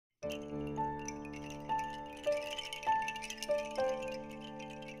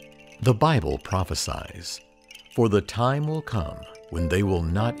The Bible prophesies, "For the time will come when they will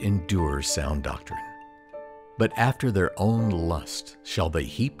not endure sound doctrine, but after their own lust shall they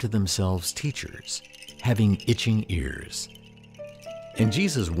heap to themselves teachers, having itching ears." And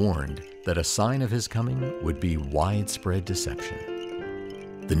Jesus warned that a sign of his coming would be widespread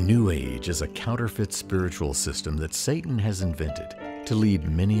deception. The New Age is a counterfeit spiritual system that Satan has invented to lead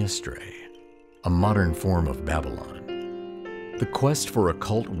many astray, a modern form of Babylon. The quest for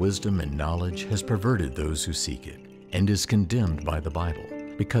occult wisdom and knowledge has perverted those who seek it and is condemned by the Bible,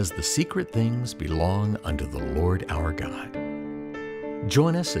 because the secret things belong unto the Lord our God.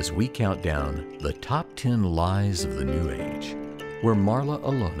 Join us as we count down the top 10 lies of the New Age, where Marla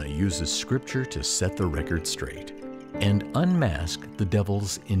Alona uses scripture to set the record straight and unmask the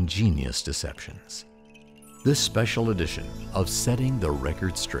devil's ingenious deceptions. This special edition of Setting the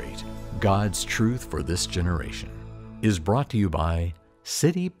Record Straight, God's Truth for This Generation, is brought to you by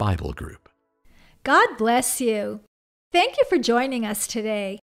CityBibleGroup. God bless you. Thank you for joining us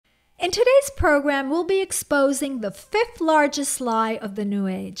today. In today's program, we'll be exposing the 5th largest lie of the New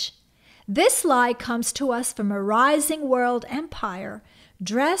Age. This lie comes to us from a rising world empire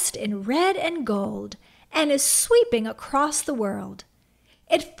dressed in red and gold and is sweeping across the world.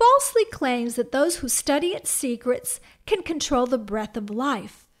 It falsely claims that those who study its secrets can control the breath of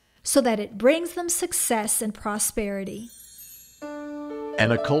life, so that it brings them success and prosperity.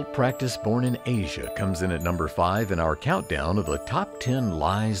 An occult practice born in Asia comes in at number 5 in our countdown of the top 10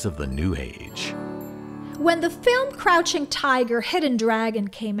 lies of the New Age. When the film Crouching Tiger, Hidden Dragon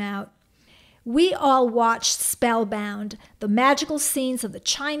came out, we all watched spellbound, the magical scenes of the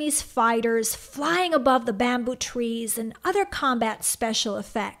Chinese fighters flying above the bamboo trees and other combat special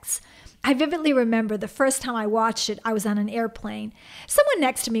effects. I vividly remember the first time I watched it, I was on an airplane. Someone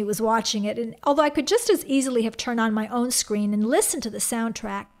next to me was watching it, and although I could just as easily have turned on my own screen and listened to the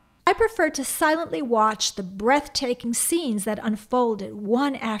soundtrack, I preferred to silently watch the breathtaking scenes that unfolded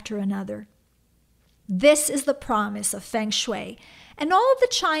one after another. This is the promise of Feng Shui and all of the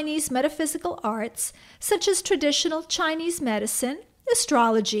Chinese metaphysical arts, such as traditional Chinese medicine,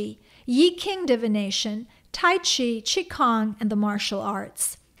 astrology, Yi-King divination, Tai Chi, Qigong, and the martial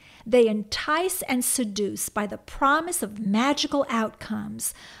arts. They entice and seduce by the promise of magical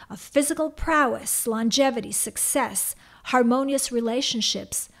outcomes, of physical prowess, longevity, success, harmonious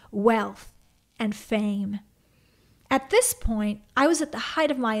relationships, wealth, and fame. At this point, I was at the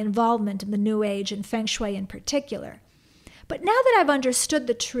height of my involvement in the New Age and Feng Shui in particular. But now that I've understood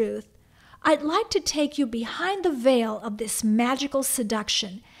the truth, I'd like to take you behind the veil of this magical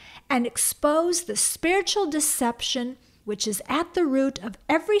seduction and expose the spiritual deception which is at the root of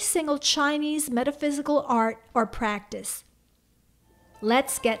every single Chinese metaphysical art or practice.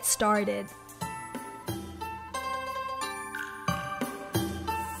 Let's get started.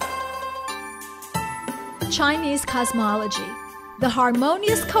 Chinese cosmology, the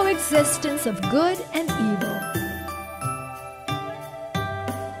harmonious coexistence of good and evil.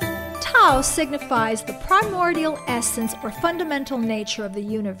 Tao signifies the primordial essence or fundamental nature of the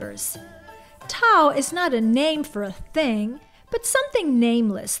universe. Tao is not a name for a thing, but something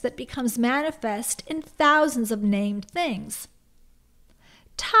nameless that becomes manifest in thousands of named things.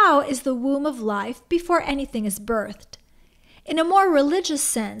 Tao is the womb of life before anything is birthed. In a more religious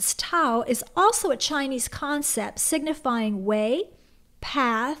sense, Tao is also a Chinese concept signifying way,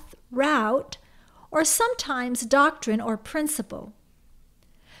 path, route, or sometimes doctrine or principle.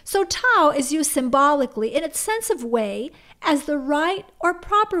 So Tao is used symbolically in its sense of way as the right or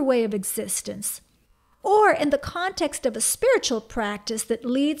proper way of existence, or in the context of a spiritual practice that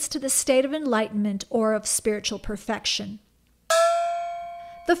leads to the state of enlightenment or of spiritual perfection.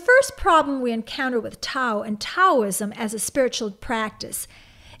 The first problem we encounter with Tao and Taoism as a spiritual practice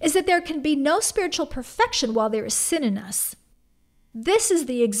is that there can be no spiritual perfection while there is sin in us. This is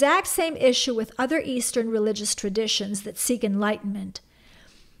the exact same issue with other Eastern religious traditions that seek enlightenment.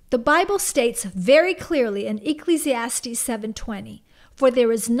 The Bible states very clearly in Ecclesiastes 7:20, "For there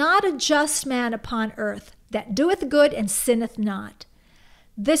is not a just man upon earth that doeth good and sinneth not."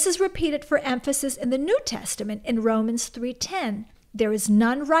 This is repeated for emphasis in the New Testament in Romans 3:10, "There is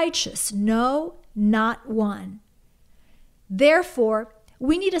none righteous, no, not one." Therefore,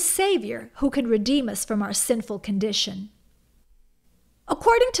 we need a Savior who can redeem us from our sinful condition.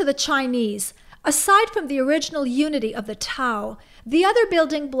 According to the Chinese, aside from the original unity of the Tao, the other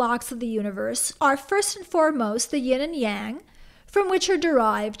building blocks of the universe are first and foremost the yin and yang, from which are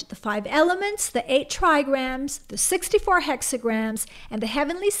derived the 5 elements, the 8 trigrams, the 64 hexagrams, and the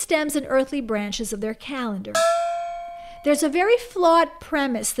heavenly stems and earthly branches of their calendar. There's a very flawed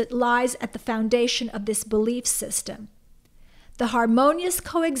premise that lies at the foundation of this belief system: the harmonious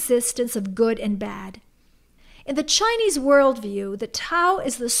coexistence of good and bad. In the Chinese worldview, the Tao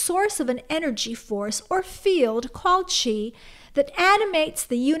is the source of an energy force or field called Qi that animates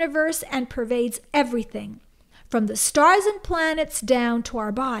the universe and pervades everything, from the stars and planets down to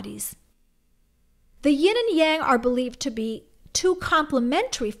our bodies. The yin and yang are believed to be two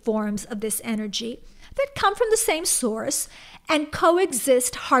complementary forms of this energy that come from the same source and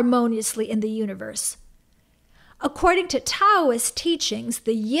coexist harmoniously in the universe. According to Taoist teachings,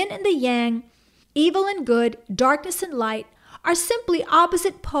 the yin and the yang, evil and good, darkness and light, are simply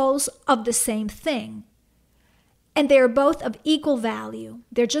opposite poles of the same thing. And they are both of equal value.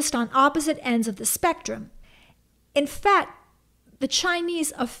 They're just on opposite ends of the spectrum. In fact, the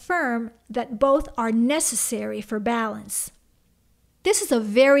Chinese affirm that both are necessary for balance. This is a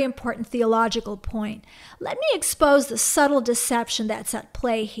very important theological point. Let me expose the subtle deception that's at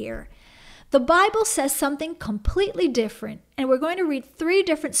play here. The Bible says something completely different, and we're going to read 3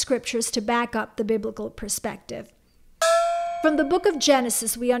 different scriptures to back up the biblical perspective. From the book of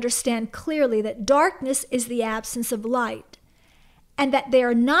Genesis, we understand clearly that darkness is the absence of light, and that they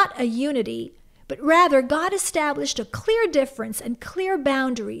are not a unity, but rather God established a clear difference and clear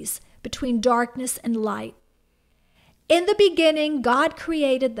boundaries between darkness and light. In the beginning, God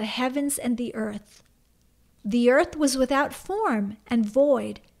created the heavens and the earth. The earth was without form and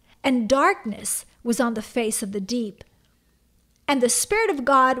void, and darkness was on the face of the deep. And the Spirit of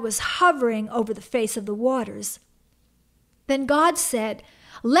God was hovering over the face of the waters. Then God said,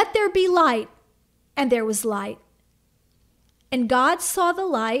 "Let there be light," and there was light. And God saw the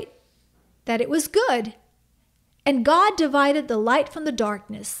light, that it was good. And God divided the light from the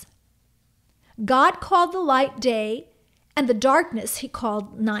darkness. God called the light day, and the darkness he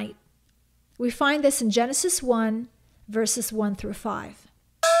called night. We find this in Genesis 1, verses 1 through 5.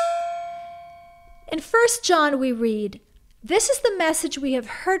 In 1 John we read, "This is the message we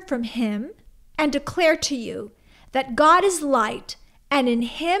have heard from him and declare to you, that God is light, and in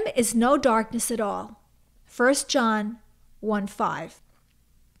him is no darkness at all." 1 John 1:5.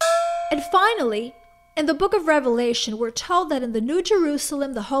 And finally, in the book of Revelation, we're told that in the New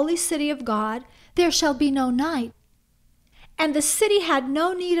Jerusalem, the holy city of God, there shall be no night. And the city had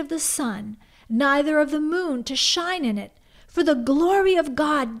no need of the sun, neither of the moon to shine in it, for the glory of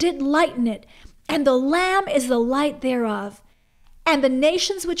God did lighten it, and the Lamb is the light thereof. And the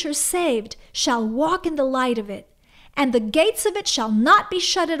nations which are saved shall walk in the light of it, and the gates of it shall not be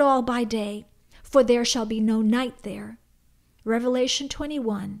shut at all by day, for there shall be no night there. Revelation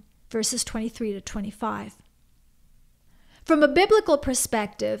 21, verses 23 to 25. From a biblical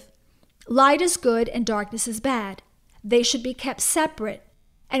perspective, light is good and darkness is bad. They should be kept separate,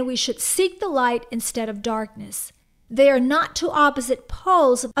 and we should seek the light instead of darkness. They are not two opposite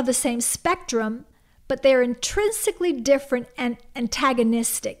poles of the same spectrum, but they are intrinsically different and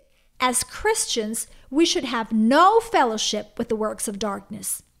antagonistic. As Christians, we should have no fellowship with the works of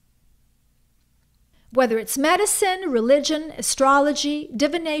darkness. Whether it's medicine, religion, astrology,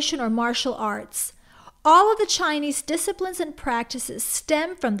 divination, or martial arts, all of the Chinese disciplines and practices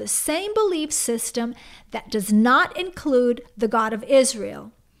stem from the same belief system that does not include the God of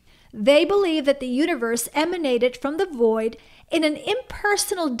Israel. They believe that the universe emanated from the void in an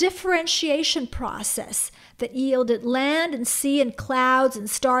impersonal differentiation process that yielded land and sea and clouds and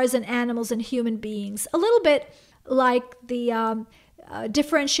stars and animals and human beings, a little bit like the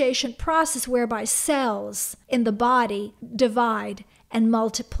differentiation process whereby cells in the body divide and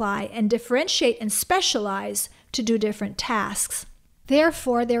multiply and differentiate and specialize to do different tasks.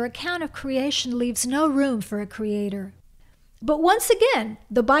 Therefore, their account of creation leaves no room for a creator. But once again,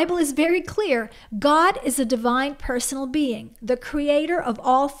 the Bible is very clear. God is a divine personal being, the creator of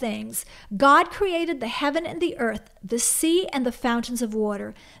all things. God created the heaven and the earth, the sea and the fountains of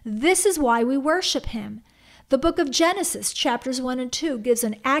water. This is why we worship him. The book of Genesis, chapters 1 and 2, gives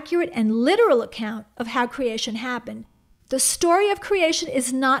an accurate and literal account of how creation happened. The story of creation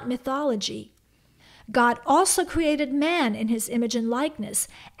is not mythology. God also created man in his image and likeness,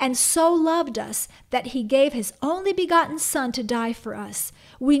 and so loved us that he gave his only begotten Son to die for us.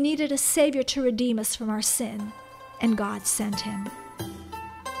 We needed a Savior to redeem us from our sin, and God sent him.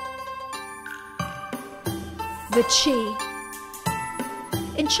 The Qi.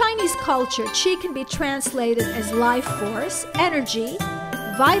 In Chinese culture, Qi can be translated as life force, energy,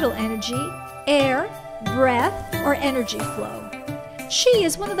 vital energy, air, breath, or energy flow. Qi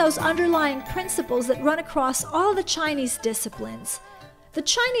is one of those underlying principles that run across all the Chinese disciplines. The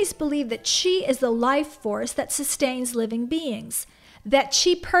Chinese believe that Qi is the life force that sustains living beings, that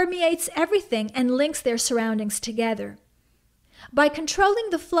Qi permeates everything and links their surroundings together. By controlling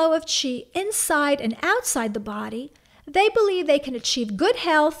the flow of qi inside and outside the body, they believe they can achieve good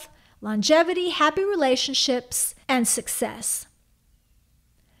health, longevity, happy relationships, and success.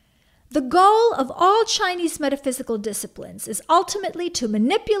 The goal of all Chinese metaphysical disciplines is ultimately to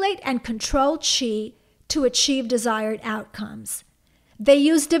manipulate and control qi to achieve desired outcomes. They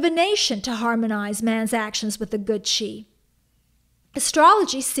use divination to harmonize man's actions with the good qi.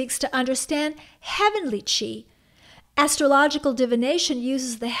 Astrology seeks to understand heavenly qi. Astrological divination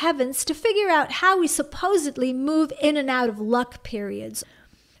uses the heavens to figure out how we supposedly move in and out of luck periods.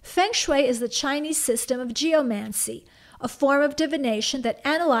 Feng Shui is the Chinese system of geomancy, a form of divination that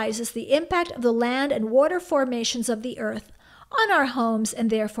analyzes the impact of the land and water formations of the earth on our homes and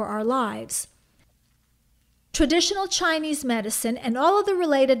therefore our lives. Traditional Chinese medicine and all of the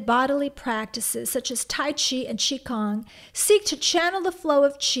related bodily practices such as Tai Chi and Qigong seek to channel the flow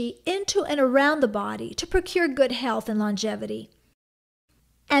of qi into and around the body to procure good health and longevity.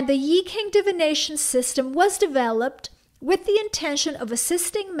 And the Yi King divination system was developed with the intention of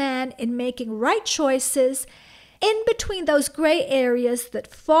assisting man in making right choices in between those gray areas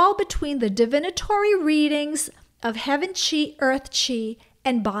that fall between the divinatory readings of heaven qi, earth qi,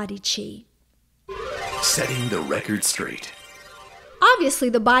 and body qi. Setting the record straight. Obviously,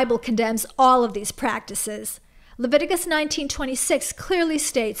 the Bible condemns all of these practices. Leviticus 19:26 clearly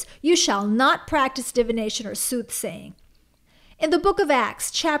states, "You shall not practice divination or soothsaying." In the book of Acts,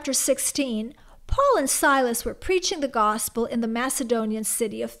 chapter 16, Paul and Silas were preaching the gospel in the Macedonian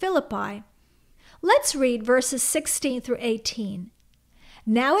city of Philippi. Let's read verses 16 through 18.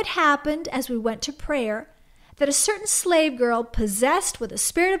 "Now it happened, as we went to prayer, that a certain slave girl possessed with a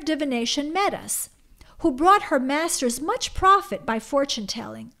spirit of divination met us, who brought her masters much profit by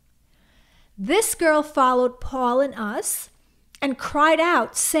fortune-telling. This girl followed Paul and us and cried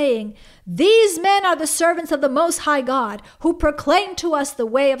out, saying, 'These men are the servants of the Most High God, who proclaim to us the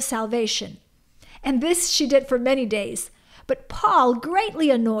way of salvation.' And this she did for many days. But Paul,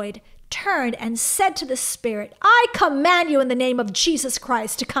 greatly annoyed, turned and said to the spirit, 'I command you in the name of Jesus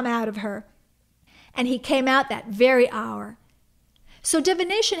Christ to come out of her.' And he came out that very hour." So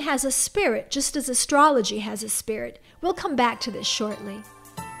divination has a spirit, just as astrology has a spirit. We'll come back to this shortly.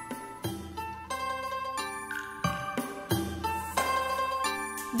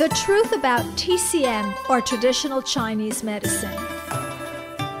 The truth about TCM, or traditional Chinese medicine.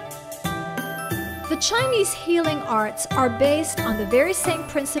 The Chinese healing arts are based on the very same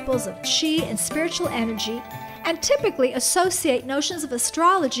principles of qi and spiritual energy, and typically associate notions of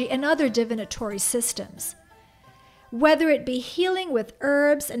astrology and other divinatory systems. Whether it be healing with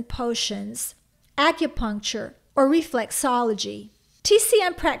herbs and potions, acupuncture, or reflexology,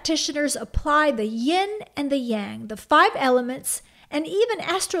 TCM practitioners apply the yin and the yang, the 5 elements, and even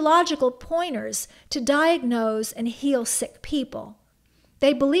astrological pointers to diagnose and heal sick people.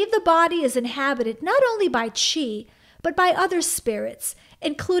 They believe the body is inhabited not only by qi, but by other spirits,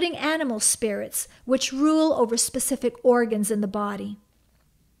 including animal spirits, which rule over specific organs in the body.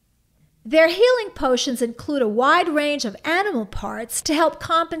 Their healing potions include a wide range of animal parts to help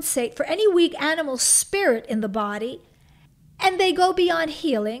compensate for any weak animal spirit in the body, and they go beyond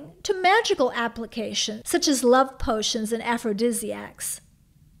healing to magical applications, such as love potions and aphrodisiacs.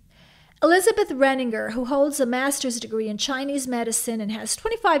 Elizabeth Renninger, who holds a master's degree in Chinese medicine and has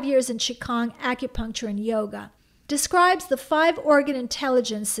 25 years in Qigong, acupuncture, and yoga, describes the 5 organ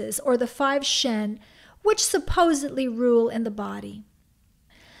intelligences, or the 5 Shen, which supposedly rule in the body.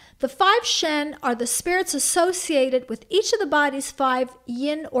 The 5 Shen are the spirits associated with each of the body's 5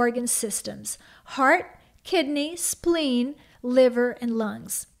 yin organ systems: heart, kidney, spleen, liver, and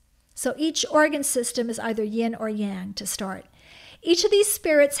lungs. So each organ system is either yin or yang to start. Each of these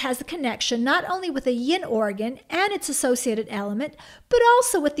spirits has a connection not only with a yin organ and its associated element, but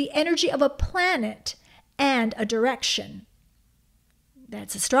also with the energy of a planet and a direction.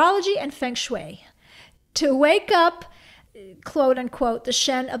 That's astrology and feng shui. To wake up, quote unquote, the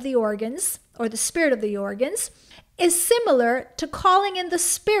Shen of the organs, or the spirit of the organs, is similar to calling in the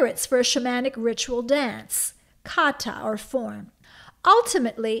spirits for a shamanic ritual dance, kata, or form.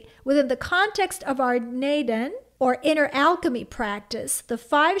 Ultimately, within the context of our Neiden, or inner alchemy practice, the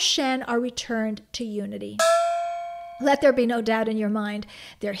 5 Shen are returned to unity. Let there be no doubt in your mind.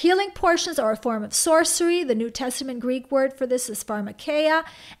 Their healing portions are a form of sorcery. The New Testament Greek word for this is pharmakeia,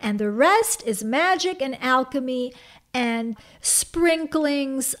 and the rest is magic and alchemy and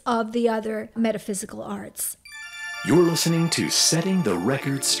sprinklings of the other metaphysical arts. You're listening to Setting the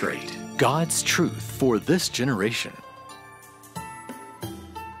Record Straight, God's truth for this generation.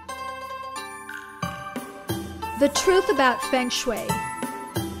 The truth about Feng Shui.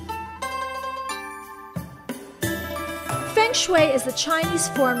 Feng Feng Shui is the Chinese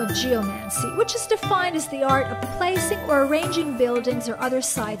form of geomancy, which is defined as the art of placing or arranging buildings or other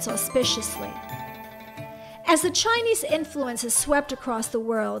sites auspiciously. As the Chinese influence has swept across the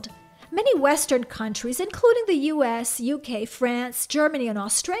world, many Western countries, including the US, UK, France, Germany, and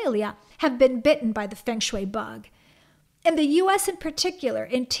Australia, have been bitten by the Feng Shui bug. In the US in particular,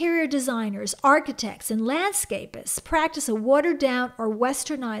 interior designers, architects, and landscapists practice a watered-down or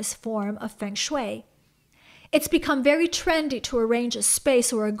westernized form of Feng Shui. It's become very trendy to arrange a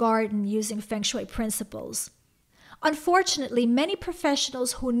space or a garden using Feng Shui principles. Unfortunately, many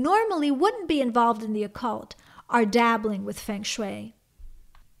professionals who normally wouldn't be involved in the occult are dabbling with Feng Shui.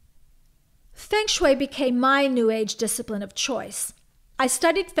 Feng Shui became my New Age discipline of choice. I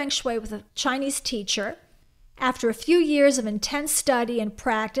studied Feng Shui with a Chinese teacher. After a few years of intense study and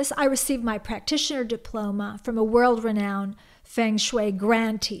practice, I received my practitioner diploma from a world-renowned Feng Shui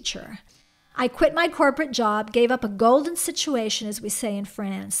grand teacher. I quit my corporate job, gave up a golden situation, as we say in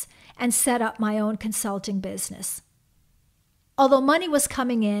France, and set up my own consulting business. Although money was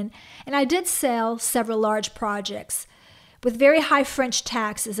coming in, and I did sell several large projects, with very high French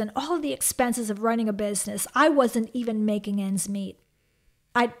taxes and all of the expenses of running a business, I wasn't even making ends meet.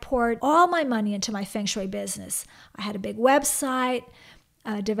 I'd poured all my money into my Feng Shui business. I had a big website,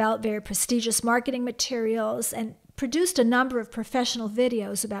 developed very prestigious marketing materials, and produced a number of professional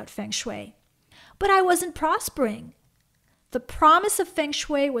videos about Feng Shui. But I wasn't prospering. The promise of Feng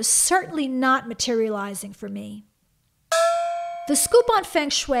Shui was certainly not materializing for me. The scoop on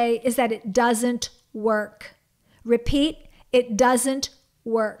Feng Shui is that it doesn't work. Repeat, it doesn't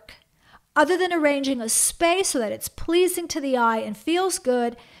work. Other than arranging a space so that it's pleasing to the eye and feels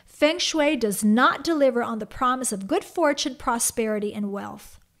good, Feng Shui does not deliver on the promise of good fortune, prosperity, and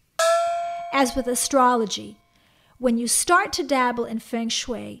wealth. As with astrology, when you start to dabble in Feng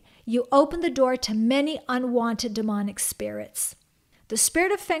Shui, you open the door to many unwanted demonic spirits. The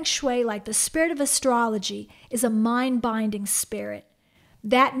spirit of Feng Shui, like the spirit of astrology, is a mind-binding spirit.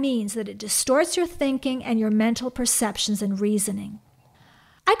 That means that it distorts your thinking and your mental perceptions and reasoning.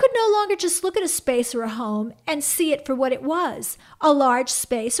 I could no longer just look at a space or a home and see it for what it was, a large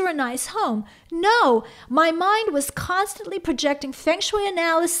space or a nice home. No, my mind was constantly projecting Feng Shui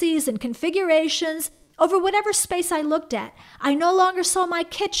analyses and configurations over whatever space I looked at. I no longer saw my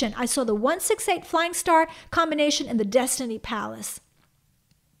kitchen. I saw the 168 Flying Star combination in the Destiny Palace.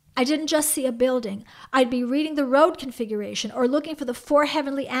 I didn't just see a building. I'd be reading the road configuration or looking for the 4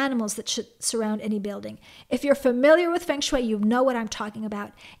 heavenly animals that should surround any building. If you're familiar with Feng Shui, you know what I'm talking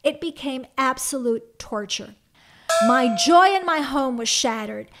about. It became absolute torture. My joy in my home was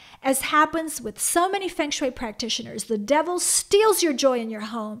shattered. As happens with so many Feng Shui practitioners, the devil steals your joy in your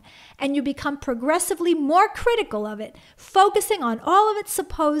home, and you become progressively more critical of it, focusing on all of its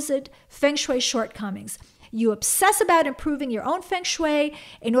supposed Feng Shui shortcomings. You obsess about improving your own Feng Shui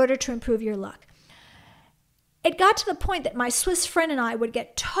in order to improve your luck. It got to the point that my Swiss friend and I would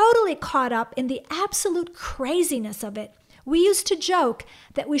get totally caught up in the absolute craziness of it. We used to joke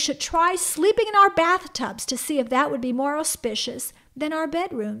that we should try sleeping in our bathtubs to see if that would be more auspicious than our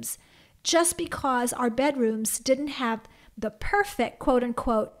bedrooms, just because our bedrooms didn't have the perfect,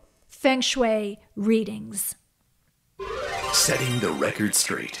 quote-unquote, Feng Shui readings. Setting the record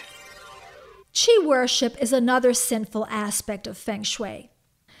straight. Qi worship is another sinful aspect of Feng Shui.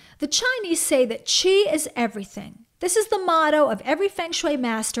 The Chinese say that Qi is everything. This is the motto of every Feng Shui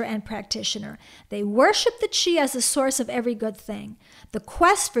master and practitioner. They worship the Qi as the source of every good thing. The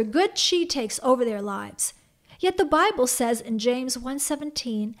quest for good Qi takes over their lives. Yet the Bible says in James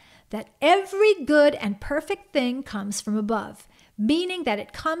 1:17 that every good and perfect thing comes from above, meaning that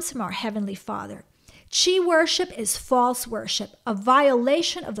it comes from our Heavenly Father. Qi worship is false worship, a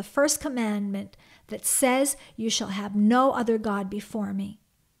violation of the first commandment that says, "You shall have no other God before me."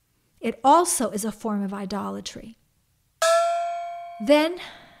 It also is a form of idolatry. Then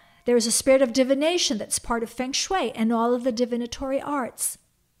there is a spirit of divination that's part of Feng Shui and all of the divinatory arts.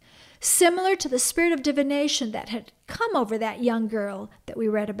 Similar to the spirit of divination that had come over that young girl that we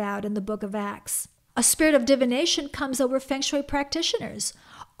read about in the book of Acts. A spirit of divination comes over Feng Shui practitioners.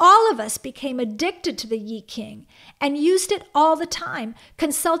 All of us became addicted to the Yi King and used it all the time,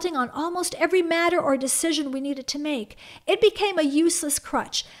 consulting on almost every matter or decision we needed to make. It became a useless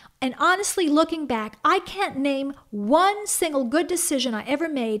crutch. And honestly, looking back, I can't name one single good decision I ever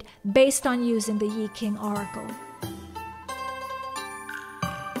made based on using the Yi King Oracle.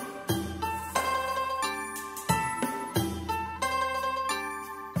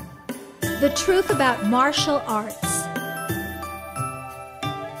 The truth about martial arts.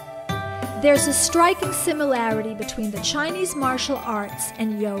 There's a striking similarity between the Chinese martial arts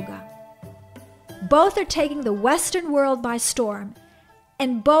and yoga. Both are taking the Western world by storm,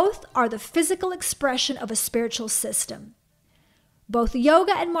 and both are the physical expression of a spiritual system. Both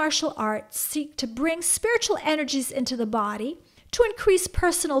yoga and martial arts seek to bring spiritual energies into the body to increase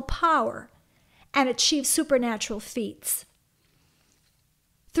personal power and achieve supernatural feats.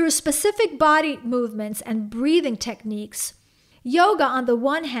 Through specific body movements and breathing techniques, yoga on the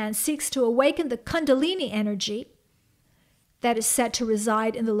one hand seeks to awaken the kundalini energy that is said to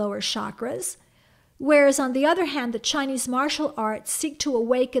reside in the lower chakras, whereas on the other hand, the Chinese martial arts seek to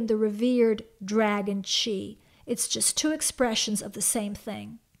awaken the revered dragon qi. It's just two expressions of the same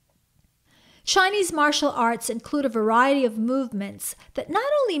thing. Chinese martial arts include a variety of movements that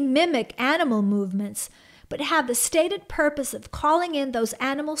not only mimic animal movements, but have the stated purpose of calling in those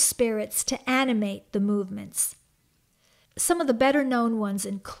animal spirits to animate the movements. Some of the better known ones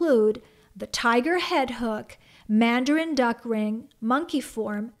include the tiger head hook, Mandarin duck ring, monkey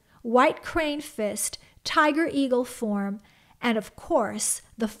form, white crane fist, tiger eagle form, and of course,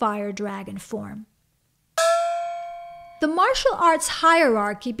 the fire dragon form. The martial arts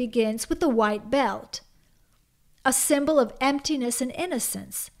hierarchy begins with the white belt, a symbol of emptiness and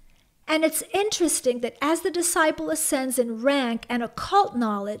innocence. And it's interesting that as the disciple ascends in rank and occult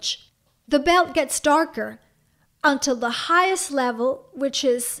knowledge, the belt gets darker until the highest level, which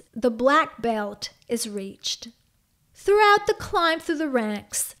is the black belt, is reached. Throughout the climb through the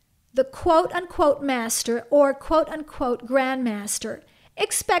ranks, the quote-unquote master or quote-unquote grandmaster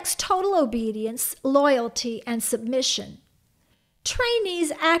expects total obedience, loyalty, and submission.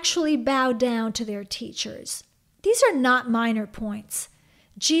 Trainees actually bow down to their teachers. These are not minor points.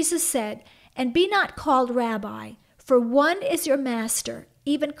 Jesus said, "And be not called rabbi, for one is your master,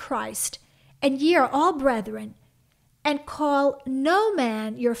 even Christ, and ye are all brethren. And call no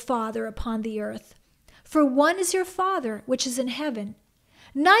man your father upon the earth, for one is your Father which is in heaven.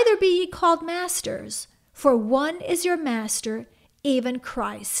 Neither be ye called masters, for one is your master, even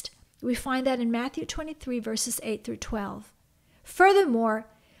Christ." We find that in Matthew 23, verses 8 through 12. Furthermore,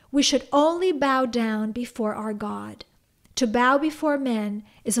 we should only bow down before our God. To bow before men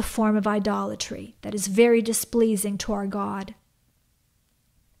is a form of idolatry that is very displeasing to our God.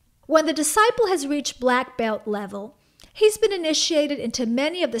 When the disciple has reached black belt level, he's been initiated into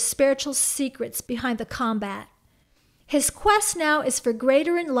many of the spiritual secrets behind the combat. His quest now is for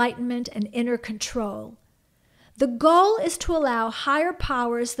greater enlightenment and inner control. The goal is to allow higher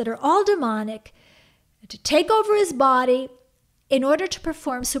powers that are all demonic to take over his body in order to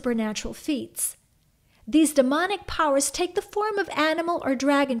perform supernatural feats. These demonic powers take the form of animal or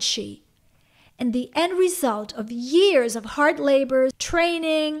dragon qi, and the end result of years of hard labor,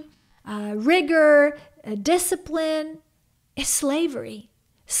 training, rigor, discipline is slavery.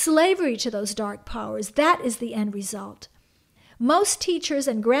 Slavery to those dark powers. That is the end result. Most teachers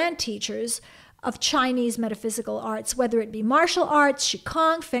and grand teachers of Chinese metaphysical arts, whether it be martial arts,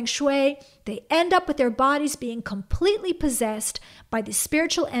 Qigong, Feng Shui, they end up with their bodies being completely possessed by these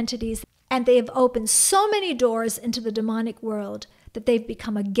spiritual entities, and they have opened so many doors into the demonic world that they've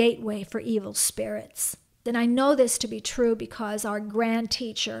become a gateway for evil spirits. And I know this to be true because our grand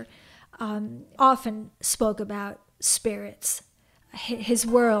teacher often spoke about spirits. His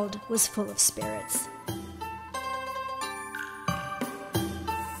world was full of spirits.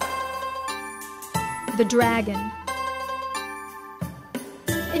 The dragon.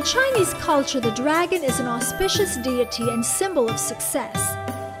 In Chinese culture, the dragon is an auspicious deity and symbol of success.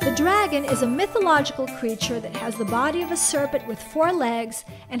 The dragon is a mythological creature that has the body of a serpent with 4 legs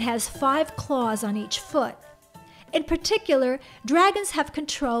and has 5 claws on each foot. In particular, dragons have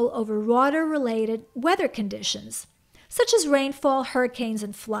control over water-related weather conditions, such as rainfall, hurricanes,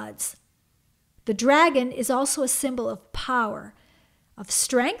 and floods. The dragon is also a symbol of power, of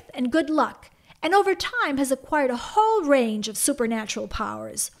strength, and good luck, and over time has acquired a whole range of supernatural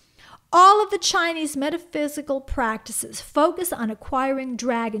powers. All of the Chinese metaphysical practices focus on acquiring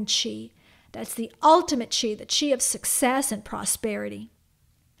dragon qi. That's the ultimate qi, the qi of success and prosperity.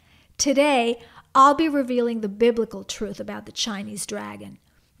 Today, I'll be revealing the biblical truth about the Chinese dragon.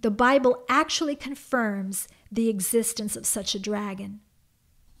 The Bible actually confirms the existence of such a dragon.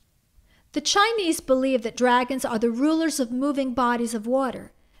 The Chinese believe that dragons are the rulers of moving bodies of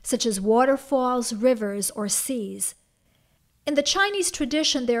water, such as waterfalls, rivers, or seas. In the Chinese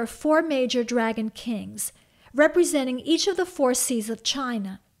tradition, there are 4 major dragon kings, representing each of the 4 seas of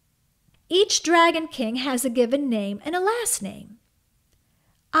China. Each dragon king has a given name and a last name.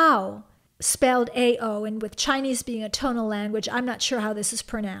 Ao, spelled A-O, and with Chinese being a tonal language, I'm not sure how this is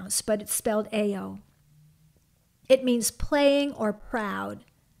pronounced, but it's spelled A-O. It means playing or proud.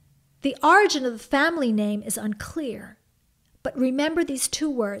 The origin of the family name is unclear. But remember these two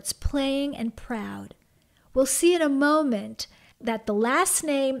words, playing and proud. We'll see in a moment that the last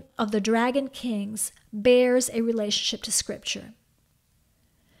name of the dragon kings bears a relationship to Scripture.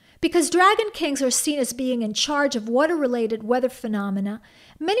 Because dragon kings are seen as being in charge of water-related weather phenomena,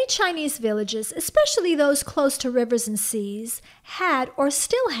 many Chinese villages, especially those close to rivers and seas, had or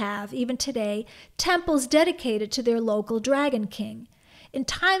still have, even today, temples dedicated to their local dragon king. In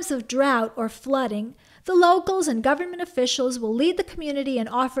times of drought or flooding, the locals and government officials will lead the community in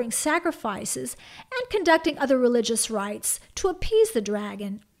offering sacrifices and conducting other religious rites to appease the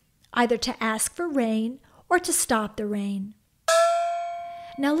dragon, either to ask for rain or to stop the rain.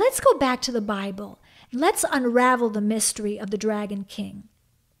 Now let's go back to the Bible. Let's unravel the mystery of the dragon king.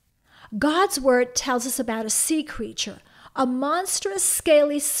 God's word tells us about a sea creature, a monstrous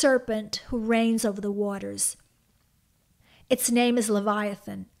scaly serpent who reigns over the waters. Its name is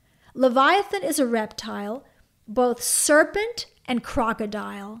Leviathan. Leviathan is a reptile, both serpent and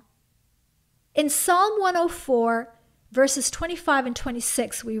crocodile. In Psalm 104, verses 25 and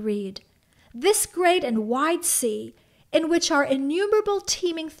 26, we read, "This great and wide sea, in which are innumerable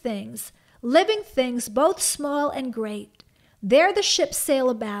teeming things, living things both small and great. There the ships sail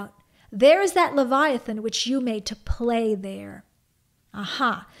about. There is that Leviathan which you made to play there."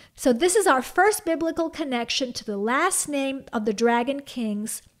 Aha! So this is our first biblical connection to the last name of the dragon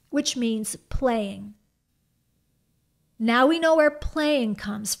kings, which means playing. Now we know where playing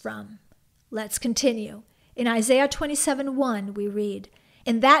comes from. Let's continue. In Isaiah 27:1 we read,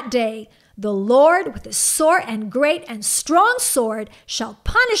 "In that day the Lord with his sore and great and strong sword shall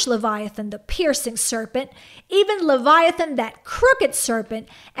punish Leviathan the piercing serpent, even Leviathan that crooked serpent,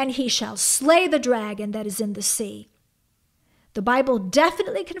 and he shall slay the dragon that is in the sea." The Bible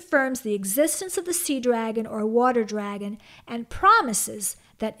definitely confirms the existence of the sea dragon or water dragon and promises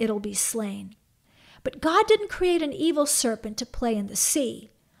that it'll be slain. But God didn't create an evil serpent to play in the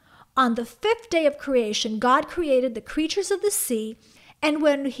sea. On the 5th day of creation, God created the creatures of the sea, and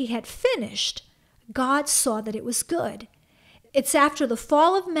when he had finished, God saw that it was good. It's after the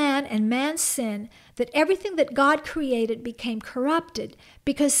fall of man and man's sin that everything that God created became corrupted,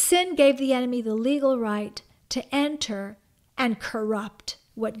 because sin gave the enemy the legal right to enter and corrupt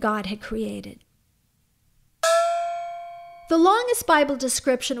what God had created. The longest Bible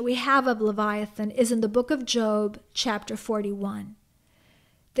description we have of Leviathan is in the book of Job, chapter 41.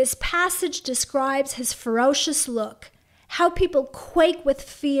 This passage describes his ferocious look, how people quake with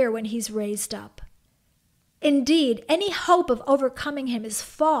fear when he's raised up. Indeed, any hope of overcoming him is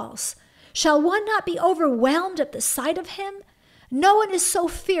false. Shall one not be overwhelmed at the sight of him? No one is so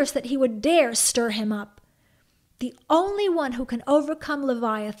fierce that he would dare stir him up. The only one who can overcome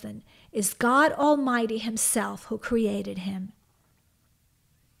Leviathan is God Almighty himself, who created him.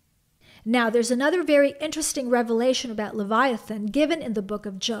 Now, there's another very interesting revelation about Leviathan given in the book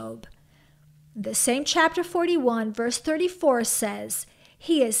of Job. The same chapter 41, verse 34 says,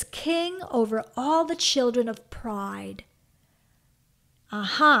 "He is king over all the children of pride."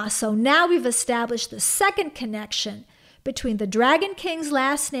 Aha, so now we've established the second connection between the dragon king's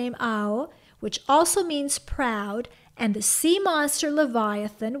last name, Ao, which also means proud, and the sea monster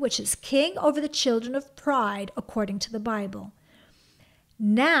Leviathan, which is king over the children of pride, according to the Bible.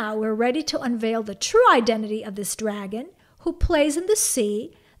 Now we're ready to unveil the true identity of this dragon who plays in the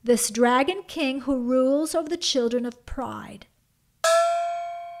sea, this dragon king who rules over the children of pride.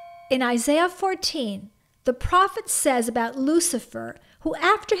 In Isaiah 14, the prophet says about Lucifer, who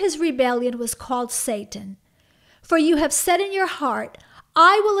after his rebellion was called Satan, "For you have said in your heart,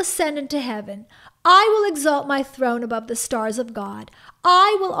 I will ascend into heaven. I will exalt my throne above the stars of God.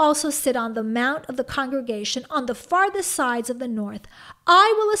 I will also sit on the mount of the congregation on the farthest sides of the north.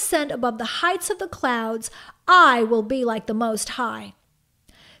 I will ascend above the heights of the clouds. I will be like the Most High."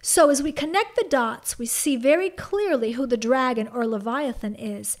 So as we connect the dots, we see very clearly who the dragon or Leviathan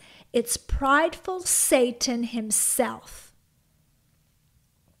is. It's prideful Satan himself.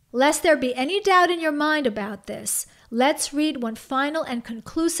 Lest there be any doubt in your mind about this, let's read one final and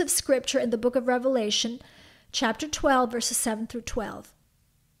conclusive scripture in the book of Revelation, chapter 12, verses 7 through 12.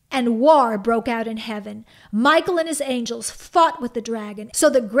 "And war broke out in heaven. Michael and his angels fought with the dragon. So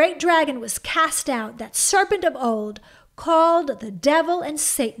the great dragon was cast out, that serpent of old, called the devil and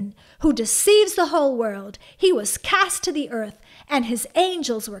Satan, who deceives the whole world. He was cast to the earth, and his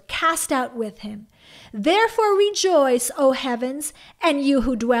angels were cast out with him. Therefore rejoice, O heavens, and you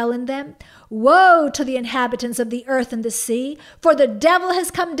who dwell in them. Woe to the inhabitants of the earth and the sea, for the devil has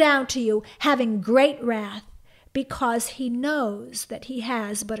come down to you, having great wrath, because he knows that he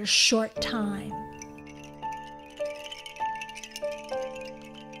has but a short time."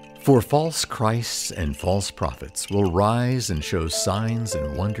 For false Christs and false prophets will rise and show signs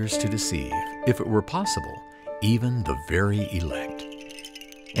and wonders to deceive, if it were possible, even the very elect.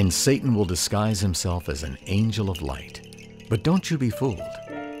 And Satan will disguise himself as an angel of light. But don't you be fooled.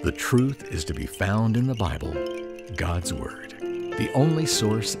 The truth is to be found in the Bible, God's Word, the only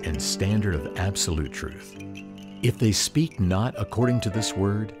source and standard of absolute truth. If they speak not according to this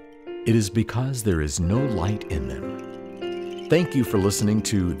Word, it is because there is no light in them. Thank you for listening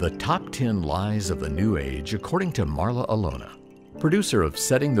to The Top 10 Lies of the New Age according to Marla Alona, producer of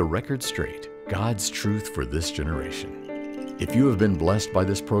Setting the Record Straight, God's Truth for This Generation. If you have been blessed by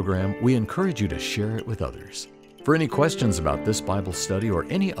this program, we encourage you to share it with others. For any questions about this Bible study or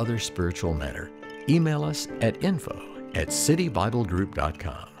any other spiritual matter, email us at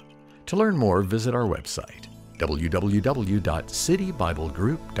info@CityBibleGroup.com. To learn more, visit our website,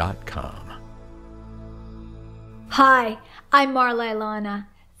 www.CityBibleGroup.com. Hi, I'm Marla Alana.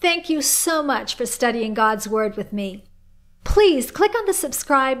 Thank you so much for studying God's Word with me. Please click on the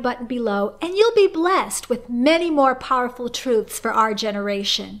subscribe button below and you'll be blessed with many more powerful truths for our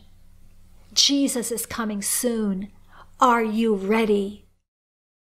generation. Jesus is coming soon. Are you ready?